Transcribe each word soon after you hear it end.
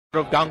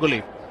Of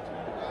Ganguly,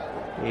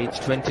 age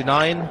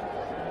 29,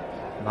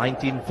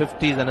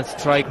 1950s, and a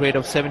strike rate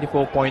of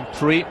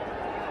 74.3,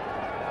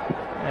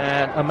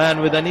 and a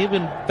man with an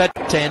even better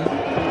 10.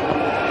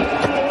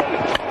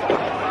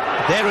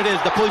 There it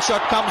is, the pull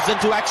shot comes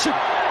into action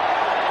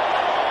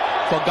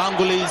for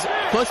Ganguly's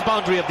first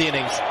boundary of the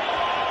innings.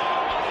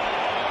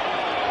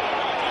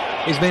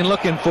 He's been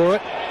looking for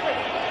it.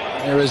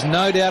 There is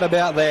no doubt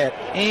about that.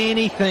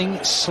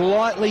 Anything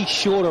slightly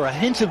short or a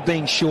hint of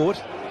being short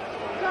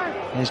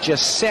has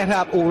just sat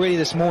up already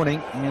this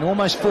morning, and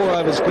almost 4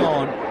 overs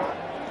gone.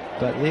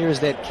 But there is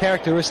that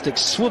characteristic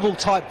swivel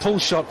type pull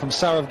shot from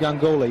Sourav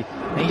Ganguly,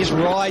 and he just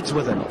rides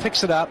with it,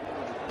 picks it up,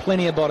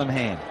 plenty of bottom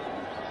hand.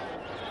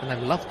 And I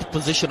love the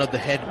position of the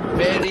head,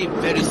 very,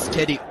 very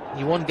steady.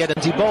 He won't get a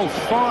bowled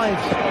 5.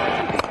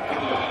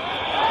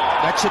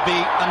 That should be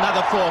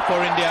another 4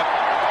 for India.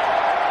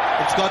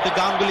 It's got the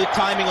Ganguly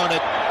timing on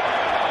it.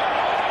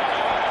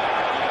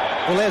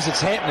 Well, as it's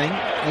happening,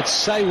 it's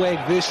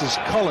Sehwag versus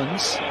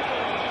Collins,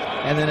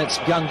 and then it's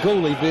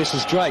Ganguly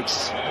versus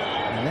Drakes,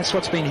 and that's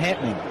what's been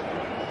happening.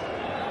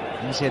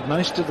 He's had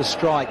most of the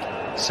strike,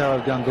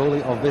 Sourav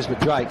Ganguly, of Visbit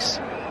Drakes,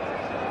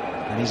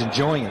 and he's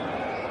enjoying it.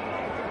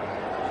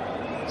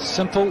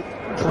 Simple,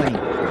 clean.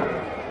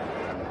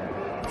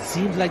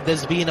 Seems like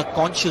there's been a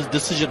conscious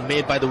decision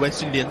made by the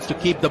West Indians to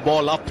keep the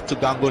ball up to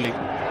Ganguly.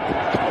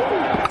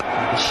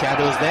 The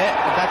shadows there.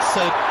 That's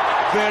a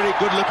very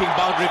good-looking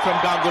boundary from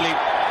Ganguly.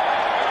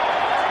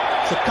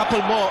 A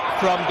couple more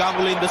from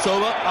Ganguly in this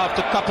over,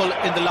 after a couple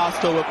in the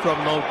last over from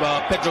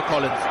Pedro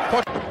Collins.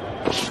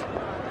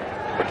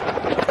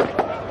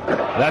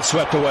 That's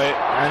swept away,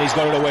 and he's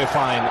got it away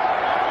fine.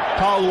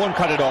 Powell won't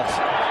cut it off.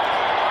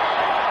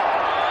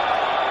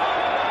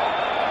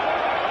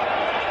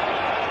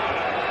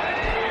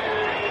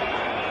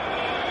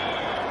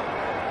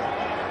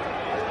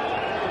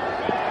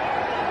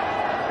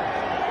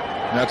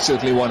 That's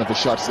certainly one of the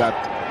shots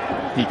that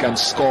he can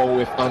score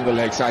with on the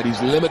leg side.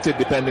 He's limited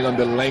depending on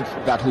the length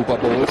that Hooper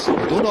bowls.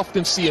 I don't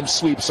often see him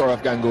sweep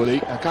Sourav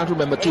Ganguly. I can't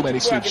remember too many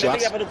sweep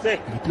shots.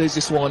 He plays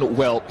this one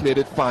well, played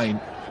it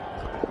fine.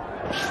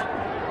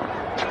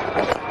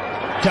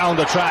 Down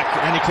the track,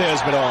 and he clears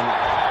it on.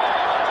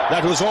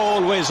 That was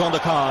always on the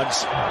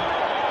cards.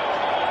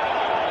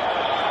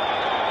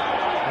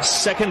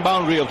 Second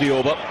boundary of the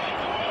over.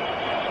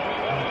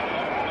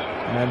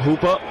 And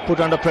Hooper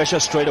put under pressure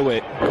straight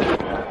away.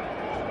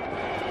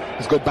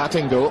 He's good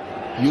batting though.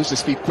 Used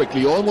his feet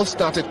quickly. Almost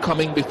started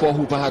coming before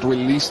Hooper had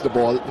released the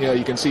ball. Here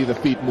you can see the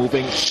feet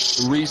moving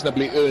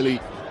reasonably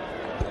early.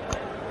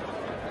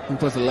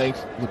 Hooper's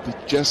length would be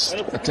just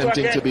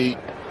attempting to be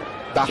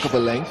back of a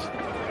length.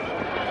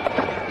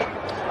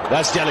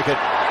 That's delicate.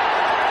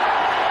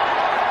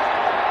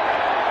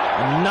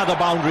 Another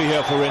boundary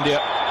here for India.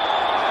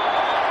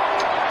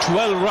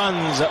 12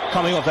 runs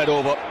coming off that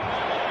over.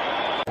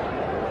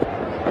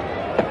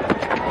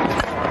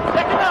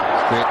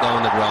 Straight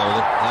down the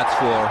ground. That's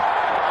 4.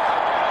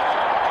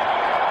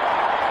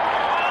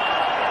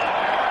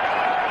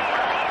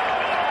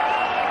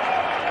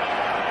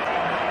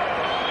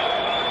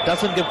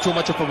 Doesn't give too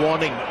much of a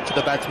warning to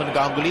the batsman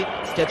Ganguly.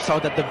 Steps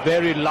out at the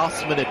very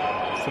last minute.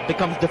 So it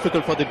becomes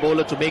difficult for the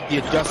bowler to make the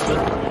adjustment.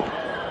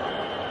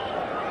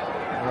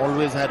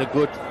 Always had a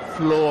good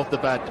flow of the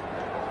bat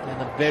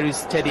and a very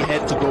steady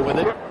head to go with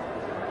it.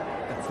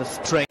 That's the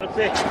strength.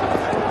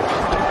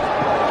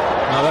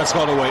 Now that's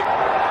gone away.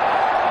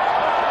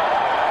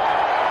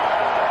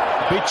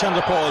 Beat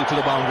Chandrapal to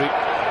the boundary.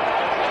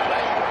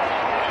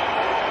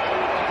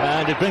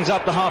 And it brings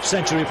up the half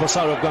century for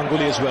Sourav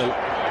Ganguly as well.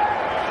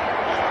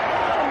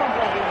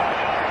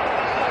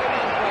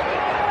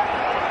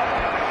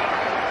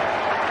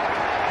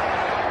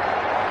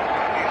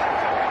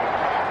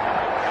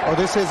 Oh,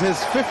 this is his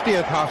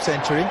 50th half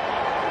century.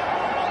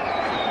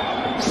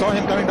 Saw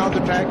him coming down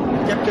the track,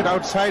 kept it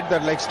outside the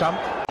leg stump.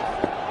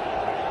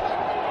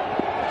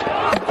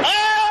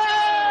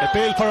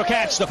 Appeal for a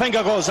catch, the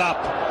finger goes up.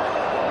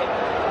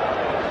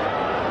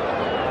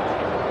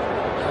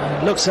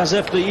 Looks as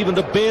if even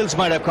the bails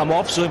might have come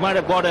off, so he might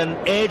have got an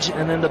edge,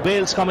 and then the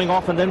bails coming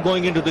off and then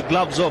going into the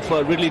gloves of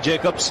Ridley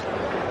Jacobs.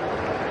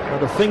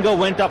 The finger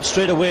went up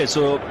straight away,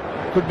 so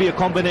could be a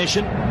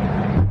combination.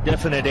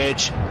 Definite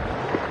edge.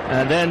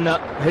 And then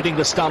hitting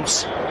the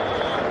stumps.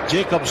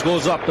 Jacobs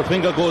goes up, the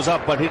finger goes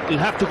up, but it'll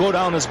have to go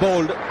down as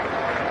bowled.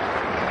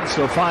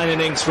 So fine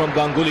innings from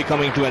Ganguly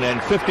coming to an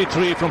end.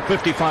 53 from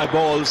 55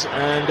 balls,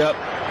 and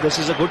this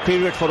is a good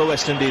period for the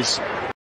West Indies.